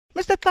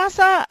Mr.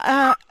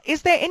 Tlasa,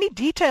 is there any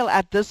detail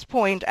at this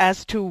point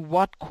as to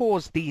what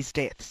caused these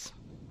deaths?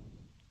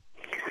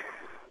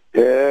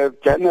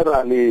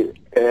 Generally,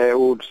 I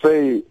would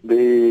say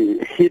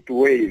the heat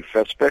wave,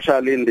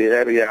 especially in the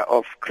area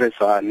of Chris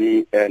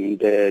Hani and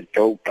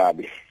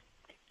Joburg,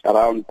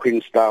 around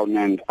Queenstown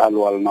and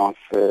Alwal North,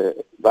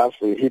 that's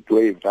the heat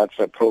wave, that's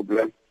a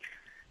problem.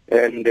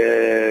 And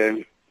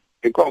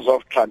because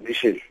of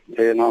tradition,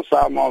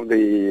 some of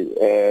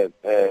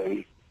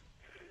the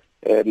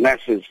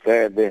nurses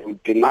there, they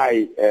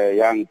deny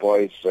young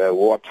boys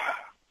water.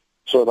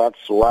 So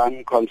that's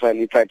one concern.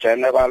 It's a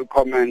general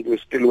comment. We're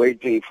still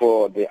waiting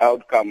for the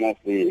outcome of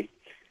the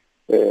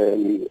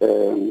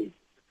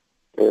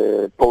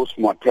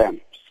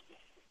post-mortems.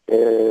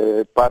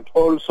 But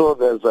also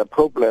there's a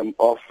problem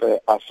of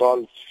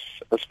assaults,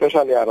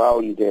 especially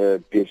around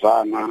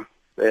Bizana,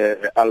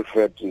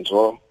 Alfred and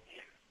so.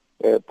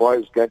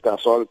 Boys get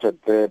assaulted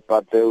there,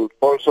 but there will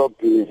also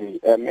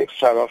be a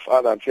mixture of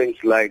other things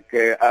like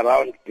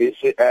around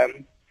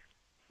BCM,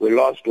 we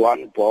lost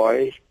one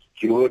boy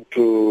due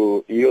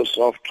to use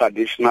of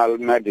traditional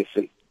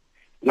medicine.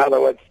 In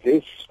other words,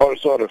 this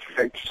also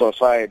reflects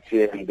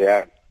society and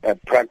their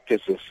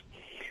practices.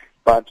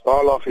 But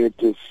all of it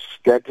is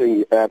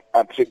getting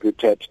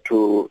attributed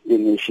to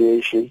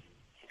initiation.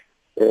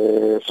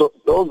 So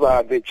those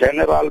are the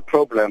general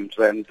problems,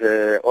 and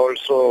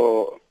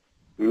also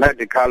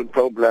medical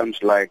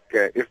problems like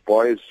if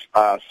boys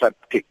are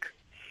septic,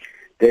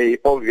 they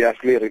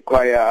obviously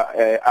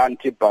require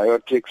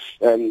antibiotics,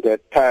 and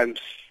at times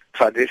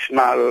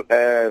traditional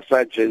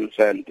surgeons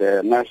and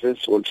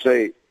nurses will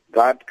say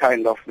that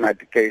kind of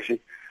medication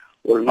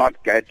will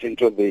not get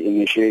into the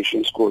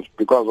initiation schools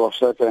because of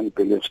certain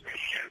beliefs.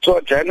 So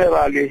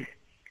generally,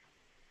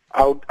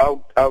 I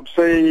would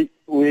say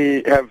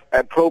we have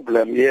a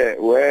problem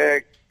here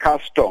where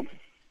custom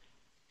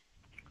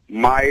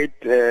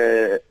might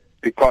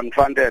be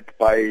confronted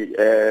by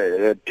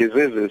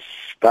diseases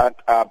that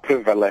are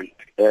prevalent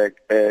at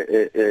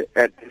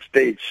this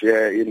stage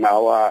in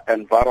our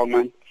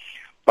environment,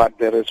 but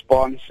the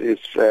response is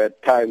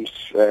at times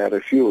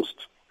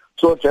refused.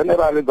 So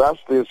generally that's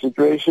the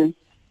situation,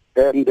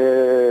 and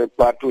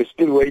but we're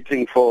still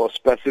waiting for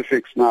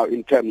specifics now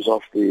in terms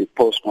of the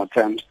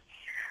post-mortems.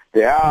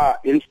 There are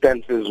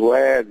instances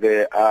where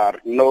there are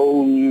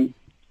known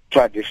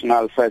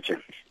traditional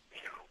surgeons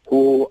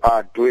who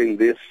are doing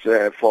this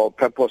for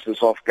purposes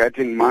of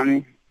getting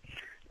money,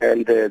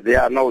 and they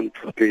are known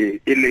to be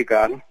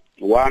illegal.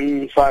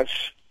 One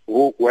such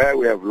where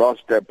we have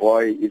lost a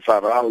boy is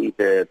around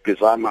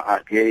Bizana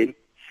again,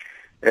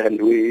 and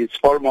it's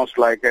almost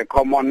like a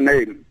common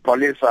name.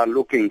 Police are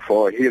looking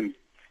for him.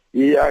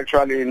 He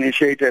actually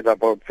initiated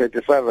about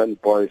 37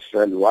 boys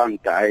and one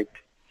died.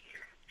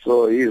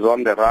 So he's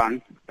on the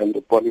run, and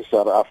the police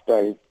are after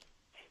him.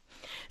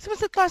 So,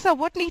 Mr. Tlasa,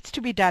 what needs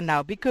to be done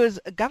now? Because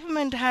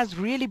government has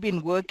really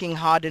been working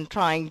hard in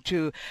trying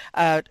to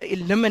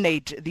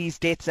eliminate these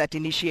deaths at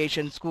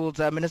initiation schools.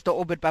 Minister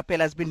Obed Bapela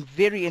has been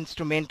very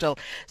instrumental.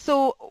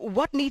 So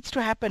what needs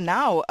to happen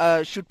now?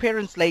 Should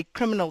parents lay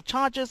criminal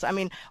charges? I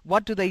mean,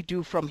 what do they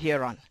do from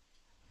here on?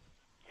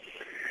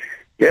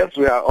 Yes,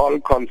 we are all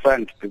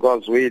concerned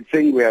because we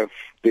think we have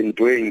been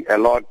doing a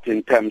lot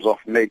in terms of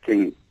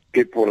making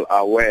people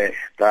aware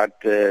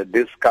that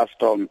this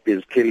custom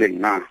is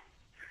killing now.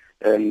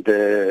 And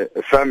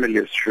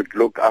families should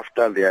look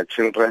after their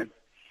children.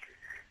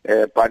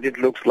 But it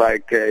looks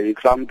like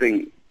it's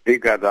something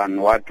bigger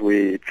than what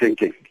we're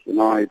thinking.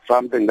 It's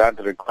something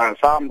that requires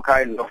some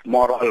kind of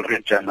moral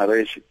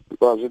regeneration,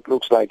 because it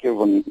looks like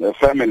even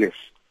families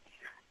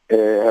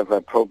have a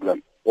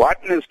problem.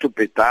 What needs to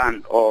be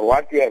done, or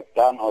what we have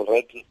done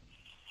already,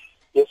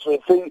 is we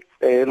think,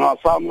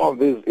 some of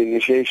these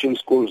initiation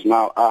schools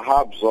now are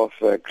hubs of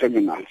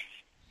criminals.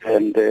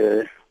 And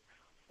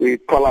we're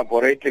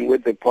collaborating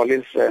with the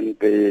police and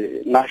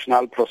the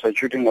National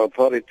Prosecuting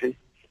Authority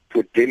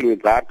to deal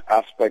with that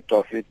aspect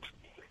of it.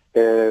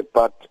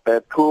 But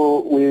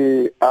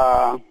we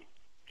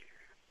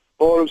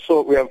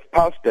have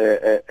passed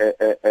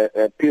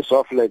a piece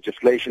of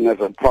legislation as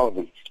a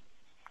province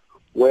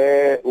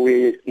where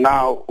we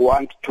now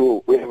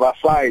we have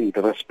assigned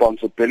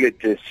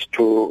responsibilities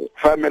to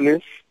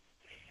families,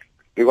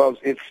 because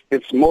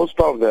it's most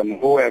of them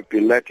who have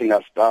been letting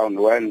us down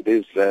when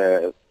these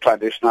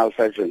traditional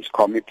surgeons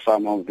commit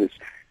some of these.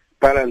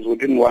 Parents who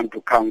didn't want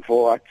to come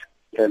forward,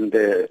 and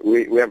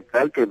we have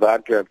dealt with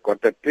that. We have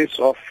got a piece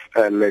of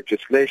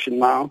legislation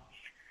now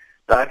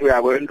that we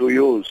are going to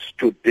use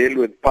to deal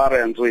with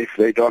parents if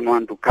they don't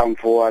want to come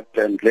forward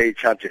and lay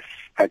charges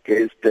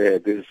against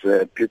these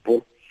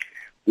people.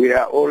 We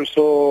are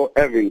also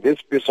having this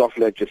piece of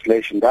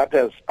legislation that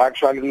has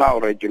actually now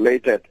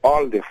regulated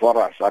all the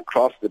forums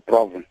across the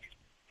province.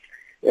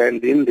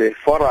 And in the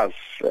forums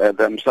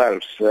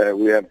themselves,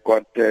 we have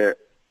got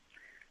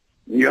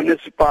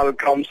municipal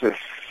councils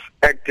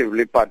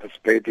actively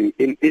participating.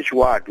 In each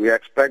ward, we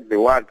expect the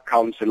ward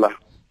councillor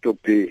to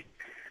be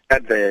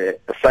at the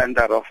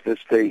center of this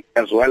thing,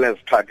 as well as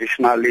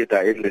traditional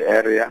leader in the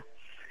area.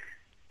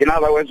 In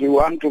other words, we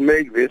want to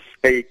make this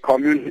a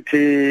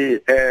community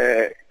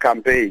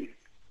campaign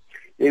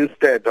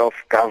instead of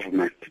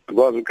government,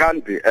 because we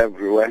can't be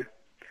everywhere.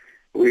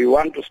 We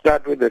want to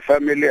start with the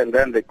family and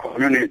then the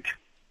community.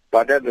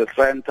 But at the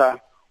center,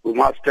 we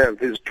must have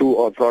these two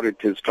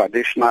authorities,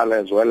 traditional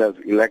as well as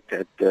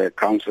elected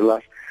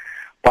councillors,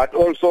 but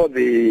also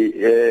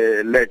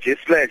the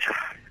legislature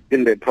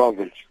in the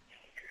province.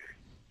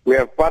 We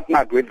have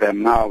partnered with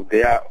them now.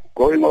 They are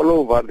going all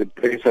over the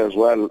place as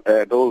well,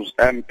 those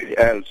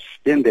MPLs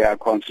in their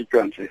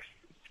constituencies,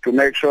 to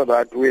make sure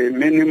that we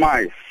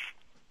minimize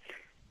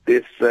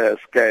this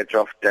scourge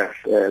of death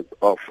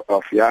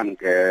of young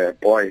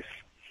boys.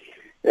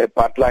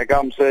 But like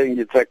I'm saying,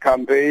 it's a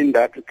campaign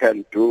that we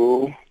can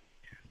do,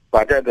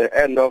 but at the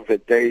end of the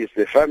day, it's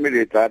the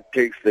family that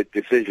takes the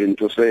decision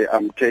to say,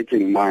 I'm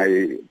taking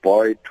my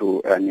boy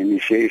to an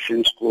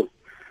initiation school.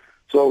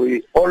 So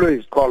we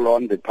always call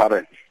on the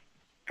parents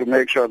to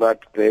make sure that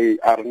they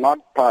are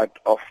not part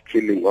of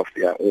killing of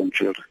their own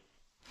children.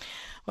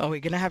 Well, we're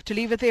going to have to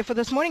leave it there for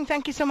this morning.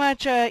 Thank you so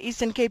much,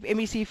 Eastern Cape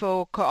MEC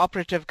for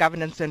Cooperative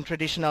Governance and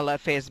Traditional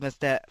Affairs,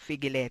 Mr.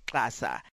 Fikile Xasa.